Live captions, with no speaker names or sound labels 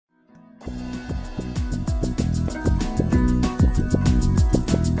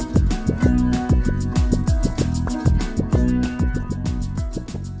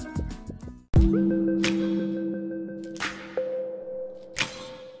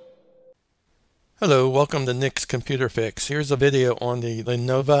Hello, welcome to Nick's Computer Fix. Here's a video on the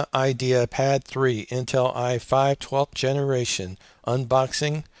Lenova Ideapad 3 Intel i5 12th generation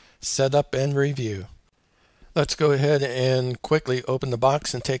unboxing, setup, and review. Let's go ahead and quickly open the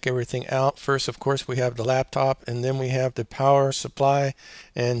box and take everything out. First, of course, we have the laptop, and then we have the power supply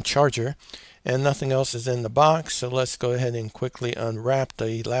and charger, and nothing else is in the box. So let's go ahead and quickly unwrap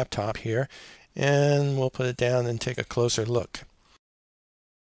the laptop here, and we'll put it down and take a closer look.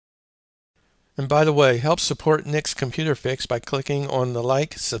 And by the way, help support Nick's Computer Fix by clicking on the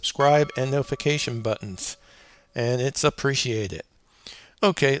like, subscribe, and notification buttons, and it's appreciated.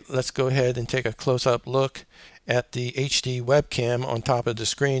 Okay, let's go ahead and take a close-up look at the HD webcam on top of the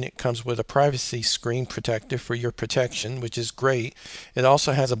screen. It comes with a privacy screen protector for your protection, which is great. It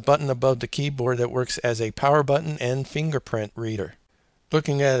also has a button above the keyboard that works as a power button and fingerprint reader.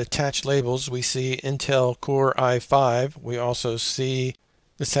 Looking at attached labels, we see Intel Core i5. We also see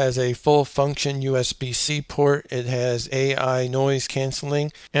this has a full function USB-C port. It has AI noise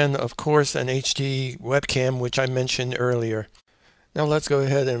canceling, and of course an HD webcam, which I mentioned earlier. Now let's go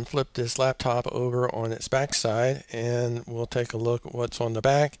ahead and flip this laptop over on its back side, and we'll take a look at what's on the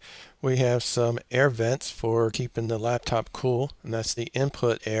back. We have some air vents for keeping the laptop cool, and that's the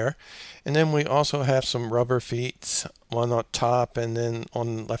input air. And then we also have some rubber feet, one on top, and then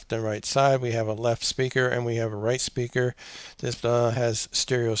on the left and right side we have a left speaker and we have a right speaker. This has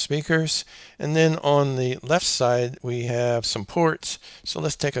stereo speakers. And then on the left side we have some ports, so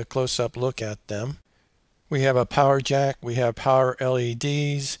let's take a close-up look at them. We have a power jack, we have power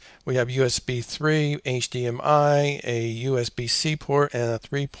LEDs, we have USB 3, HDMI, a USB-C port, and a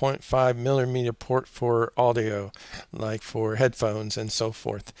 3.5mm port for audio, like for headphones and so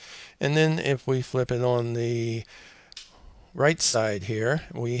forth. And then if we flip it on the right side here,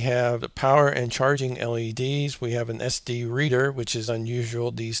 we have power and charging LEDs, we have an SD reader, which is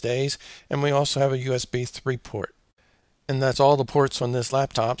unusual these days, and we also have a USB 3 port. And that's all the ports on this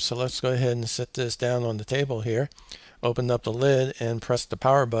laptop. So let's go ahead and set this down on the table here. Open up the lid and press the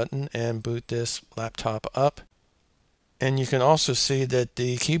power button and boot this laptop up. And you can also see that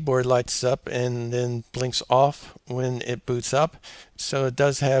the keyboard lights up and then blinks off when it boots up. So it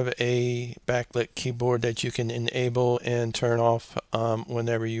does have a backlit keyboard that you can enable and turn off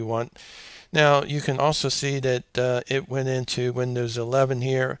whenever you want. Now you can also see that it went into Windows 11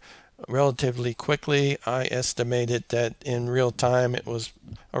 here relatively quickly. I estimated that in real time it was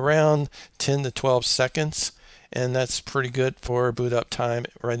around 10 to 12 seconds, and that's pretty good for boot up time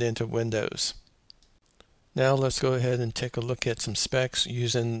right into Windows. Now let's go ahead and take a look at some specs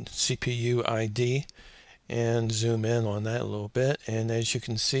using CPU ID and zoom in on that a little bit. And as you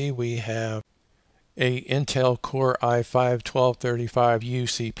can see, we have a Intel Core i5 1235U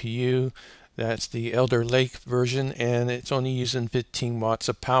CPU. That's the Elder Lake version, and it's only using 15 watts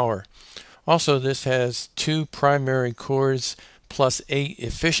of power. Also, this has 2 primary cores plus 8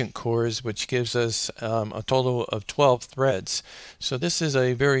 efficient cores, which gives us a total of 12 threads. So this is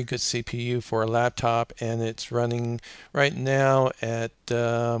a very good CPU for a laptop, and it's running right now at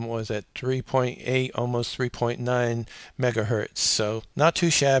 3.8, almost 3.9 megahertz. So not too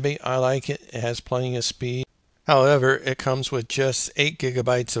shabby. I like it. It has plenty of speed. However, it comes with just 8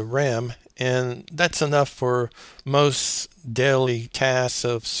 gigabytes of RAM, and that's enough for most daily tasks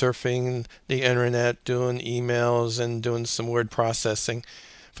of surfing the internet, doing emails, and doing some word processing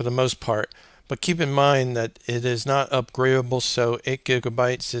for the most part. But keep in mind that it is not upgradable, so 8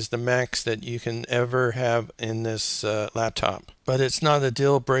 gigabytes is the max that you can ever have in this laptop. But it's not a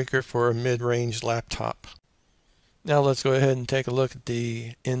deal breaker for a mid-range laptop. Now let's go ahead and take a look at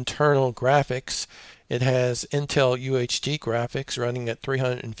the internal graphics. It has Intel UHD graphics running at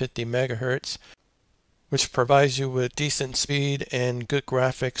 350 megahertz, which provides you with decent speed and good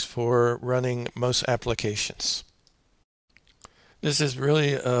graphics for running most applications. This is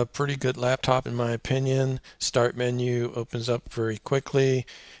really a pretty good laptop in my opinion. Start menu opens up very quickly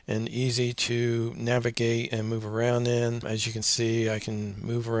and easy to navigate and move around in. As you can see, I can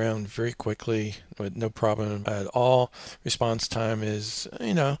move around very quickly with no problem at all. Response time is,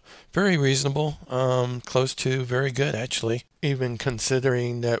 very reasonable, close to very good actually. Even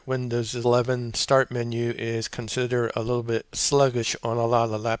considering that Windows 11 start menu is considered a little bit sluggish on a lot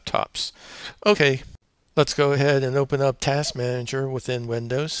of laptops. Okay. Let's go ahead and open up Task Manager within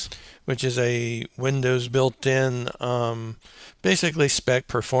Windows, which is a Windows built-in basically spec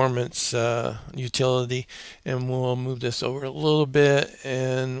performance utility, and we'll move this over a little bit,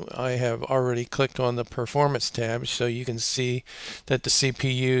 and I have already clicked on the performance tab, so you can see that the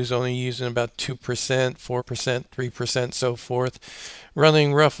CPU is only using about 2%, 4%, 3%, so forth,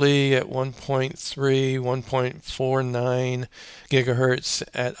 running roughly at 1.3, 1.49 gigahertz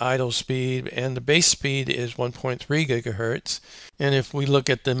at idle speed, and the base speed is 1.3 gigahertz. And if we look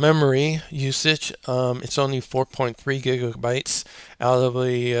at the memory usage, it's only 4.3 gigabytes out of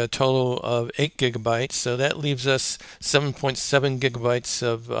a total of 8 gigabytes. So that leaves us 7.7 gigabytes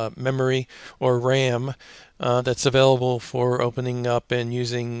of memory or RAM that's available for opening up and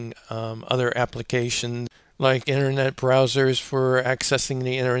using other applications like internet browsers for accessing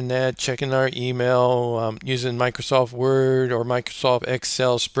the internet, checking our email, using Microsoft Word or Microsoft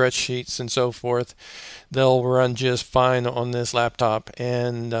Excel spreadsheets and so forth. They'll run just fine on this laptop,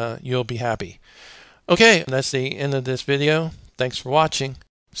 and you'll be happy. Okay, that's the end of this video. Thanks for watching.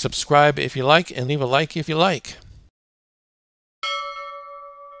 Subscribe if you like, and leave a like if you like.